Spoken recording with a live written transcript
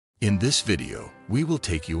In this video, we will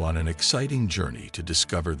take you on an exciting journey to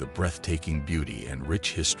discover the breathtaking beauty and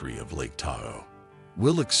rich history of Lake Tahoe.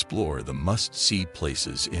 We'll explore the must-see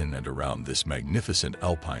places in and around this magnificent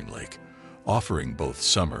alpine lake, offering both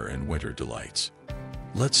summer and winter delights.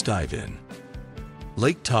 Let's dive in.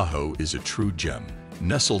 Lake Tahoe is a true gem,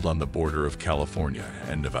 nestled on the border of California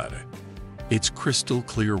and Nevada. Its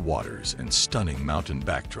crystal-clear waters and stunning mountain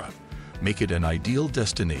backdrop make it an ideal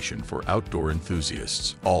destination for outdoor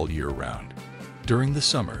enthusiasts all year round. During the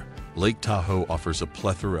summer, Lake Tahoe offers a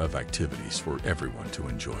plethora of activities for everyone to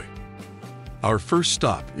enjoy. Our first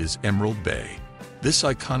stop is Emerald Bay. This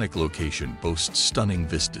iconic location boasts stunning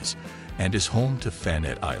vistas and is home to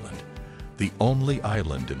Fanette Island, the only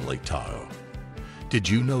island in Lake Tahoe. Did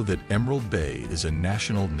you know that Emerald Bay is a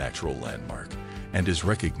national natural landmark and is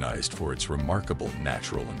recognized for its remarkable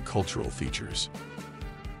natural and cultural features?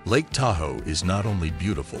 Lake Tahoe is not only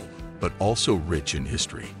beautiful, but also rich in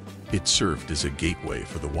history. It served as a gateway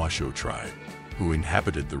for the Washoe tribe, who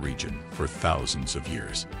inhabited the region for thousands of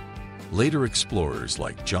years. Later explorers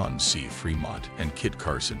like John C. Fremont and Kit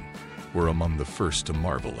Carson were among the first to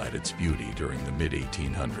marvel at its beauty during the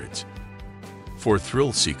mid-1800s. For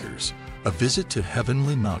thrill seekers, a visit to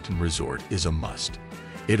Heavenly Mountain Resort is a must.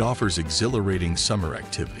 It offers exhilarating summer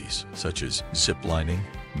activities such as zip-lining,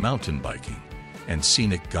 mountain biking, and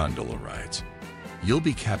scenic gondola rides. You'll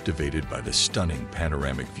be captivated by the stunning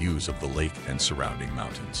panoramic views of the lake and surrounding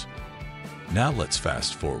mountains. Now let's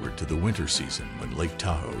fast forward to the winter season when Lake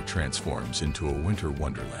Tahoe transforms into a winter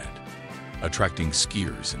wonderland, attracting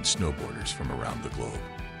skiers and snowboarders from around the globe.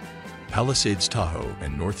 Palisades Tahoe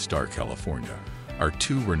and Northstar California are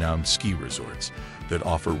two renowned ski resorts that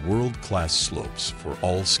offer world-class slopes for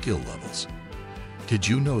all skill levels. Did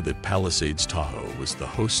you know that Palisades Tahoe was the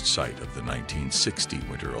host site of the 1960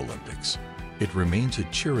 Winter Olympics? It remains a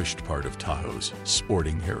cherished part of Tahoe's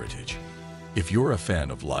sporting heritage. If you're a fan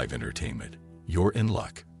of live entertainment, you're in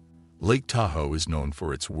luck. Lake Tahoe is known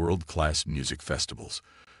for its world-class music festivals,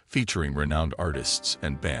 featuring renowned artists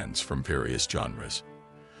and bands from various genres.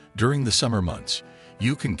 During the summer months,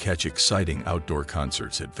 you can catch exciting outdoor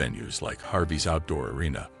concerts at venues like Harvey's Outdoor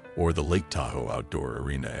Arena or the Lake Tahoe Outdoor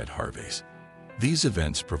Arena at Harvey's. These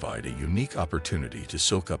events provide a unique opportunity to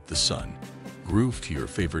soak up the sun, groove to your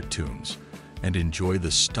favorite tunes, and enjoy the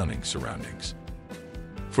stunning surroundings.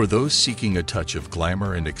 For those seeking a touch of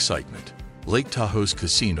glamour and excitement, Lake Tahoe's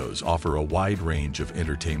casinos offer a wide range of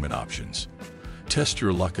entertainment options. Test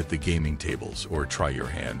your luck at the gaming tables or try your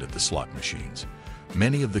hand at the slot machines.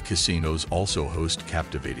 Many of the casinos also host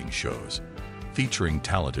captivating shows, featuring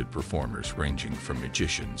talented performers ranging from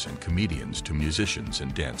magicians and comedians to musicians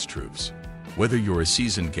and dance troupes. Whether you're a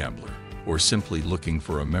seasoned gambler or simply looking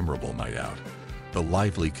for a memorable night out, the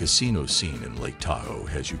lively casino scene in Lake Tahoe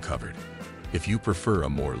has you covered. If you prefer a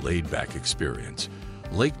more laid-back experience,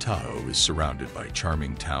 Lake Tahoe is surrounded by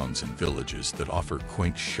charming towns and villages that offer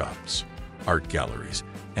quaint shops, art galleries,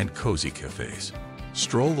 and cozy cafes.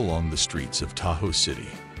 Stroll along the streets of Tahoe City,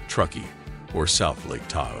 Truckee, or South Lake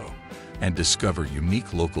Tahoe and discover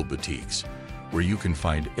unique local boutiques where you can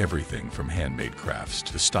find everything from handmade crafts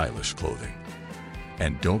to stylish clothing.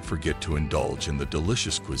 And don't forget to indulge in the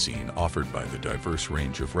delicious cuisine offered by the diverse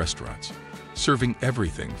range of restaurants, serving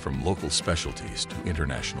everything from local specialties to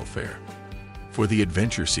international fare. For the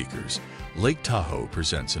adventure seekers, Lake Tahoe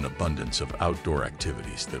presents an abundance of outdoor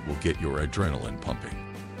activities that will get your adrenaline pumping.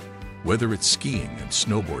 Whether it's skiing and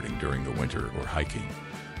snowboarding during the winter or hiking,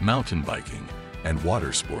 mountain biking, and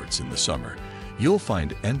water sports in the summer, you'll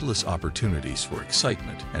find endless opportunities for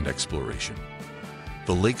excitement and exploration.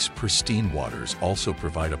 The lake's pristine waters also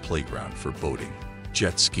provide a playground for boating,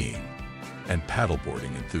 jet skiing, and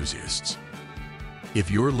paddleboarding enthusiasts. If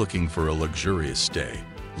you're looking for a luxurious stay,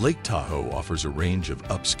 Lake Tahoe offers a range of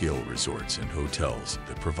upscale resorts and hotels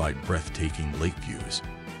that provide breathtaking lake views,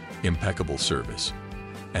 impeccable service,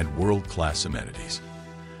 and world-class amenities.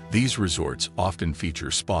 These resorts often feature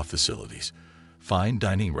spa facilities, fine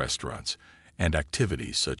dining restaurants, and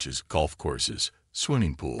activities such as golf courses,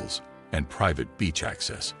 swimming pools, and private beach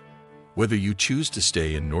access. Whether you choose to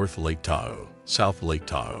stay in North Lake Tahoe, South Lake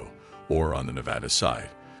Tahoe, or on the Nevada side,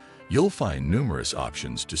 you'll find numerous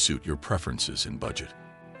options to suit your preferences and budget.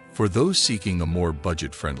 For those seeking a more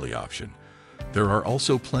budget-friendly option, there are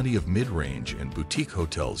also plenty of mid-range and boutique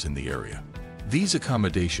hotels in the area. These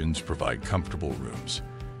accommodations provide comfortable rooms,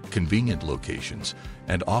 convenient locations,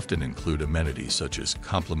 and often include amenities such as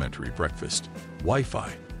complimentary breakfast,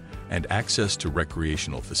 Wi-Fi, and access to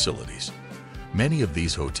recreational facilities. Many of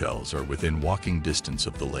these hotels are within walking distance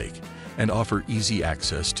of the lake and offer easy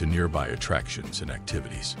access to nearby attractions and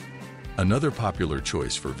activities. Another popular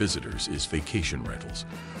choice for visitors is vacation rentals,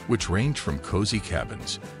 which range from cozy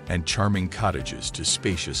cabins and charming cottages to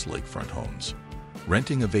spacious lakefront homes.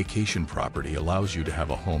 Renting a vacation property allows you to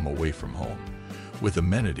have a home away from home, with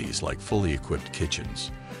amenities like fully equipped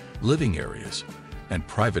kitchens, living areas, and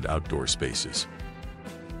private outdoor spaces.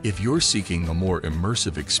 If you're seeking a more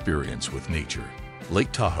immersive experience with nature,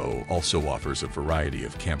 Lake Tahoe also offers a variety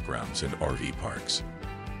of campgrounds and RV parks.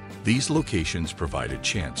 These locations provide a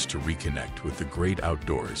chance to reconnect with the great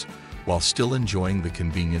outdoors while still enjoying the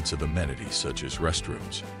convenience of amenities such as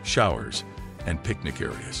restrooms, showers, and picnic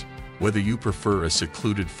areas. Whether you prefer a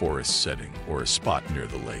secluded forest setting or a spot near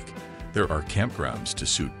the lake, there are campgrounds to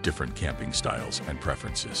suit different camping styles and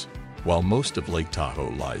preferences. While most of Lake Tahoe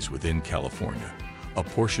lies within California, a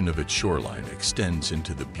portion of its shoreline extends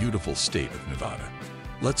into the beautiful state of Nevada.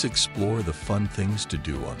 Let's explore the fun things to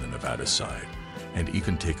do on the Nevada side, and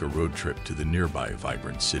even take a road trip to the nearby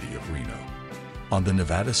vibrant city of Reno. On the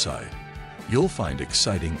Nevada side, you'll find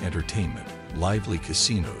exciting entertainment, lively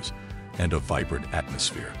casinos, and a vibrant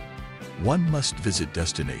atmosphere. One must-visit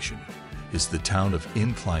destination is the town of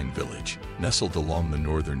Incline Village, nestled along the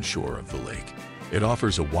northern shore of the lake. It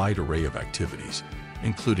offers a wide array of activities,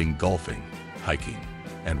 including golfing, hiking,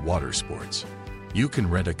 and water sports. You can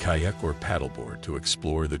rent a kayak or paddleboard to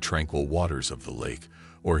explore the tranquil waters of the lake,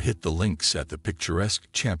 or hit the links at the picturesque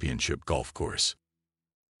Championship Golf Course.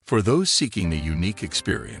 For those seeking a unique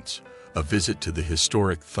experience, a visit to the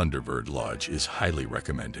historic Thunderbird Lodge is highly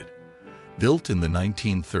recommended. Built in the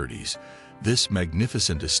 1930s, this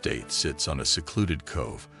magnificent estate sits on a secluded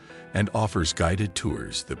cove and offers guided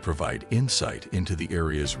tours that provide insight into the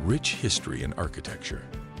area's rich history and architecture.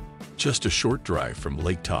 Just a short drive from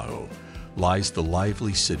Lake Tahoe lies the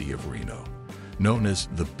lively city of Reno, known as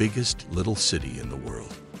the biggest little city in the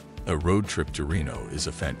world. A road trip to Reno is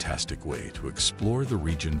a fantastic way to explore the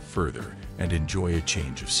region further and enjoy a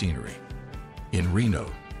change of scenery. In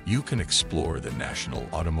Reno, you can explore the National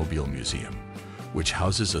Automobile Museum, which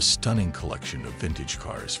houses a stunning collection of vintage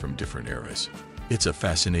cars from different eras. It's a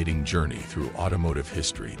fascinating journey through automotive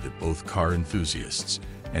history that both car enthusiasts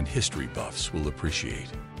and history buffs will appreciate.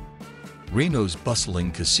 Reno's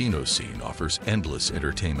bustling casino scene offers endless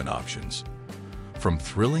entertainment options. From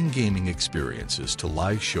thrilling gaming experiences to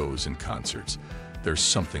live shows and concerts, there's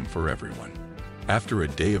something for everyone. After a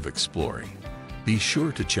day of exploring, be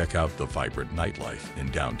sure to check out the vibrant nightlife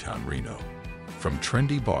in downtown Reno. From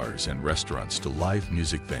trendy bars and restaurants to live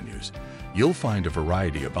music venues, you'll find a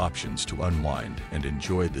variety of options to unwind and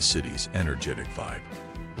enjoy the city's energetic vibe.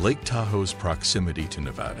 Lake Tahoe's proximity to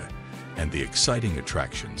Nevada and the exciting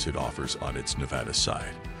attractions it offers on its Nevada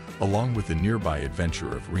side, along with the nearby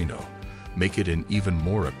adventure of Reno, make it an even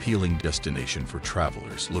more appealing destination for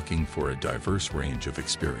travelers looking for a diverse range of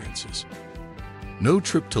experiences. No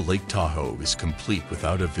trip to Lake Tahoe is complete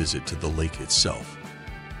without a visit to the lake itself.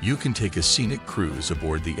 You can take a scenic cruise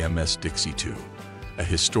aboard the MS Dixie II, a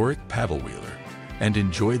historic paddle wheeler, and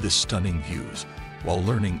enjoy the stunning views while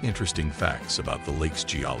learning interesting facts about the lake's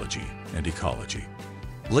geology and ecology.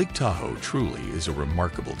 Lake Tahoe truly is a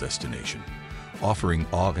remarkable destination, offering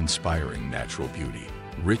awe-inspiring natural beauty,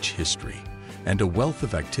 rich history, and a wealth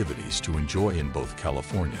of activities to enjoy in both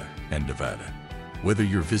California and Nevada. Whether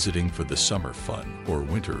you're visiting for the summer fun or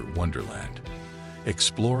winter wonderland,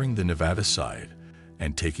 exploring the Nevada side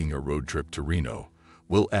and taking a road trip to Reno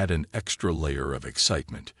will add an extra layer of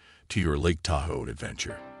excitement to your Lake Tahoe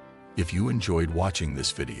adventure. If you enjoyed watching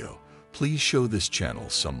this video, please show this channel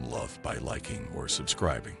some love by liking or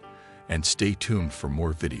subscribing, and stay tuned for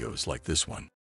more videos like this one.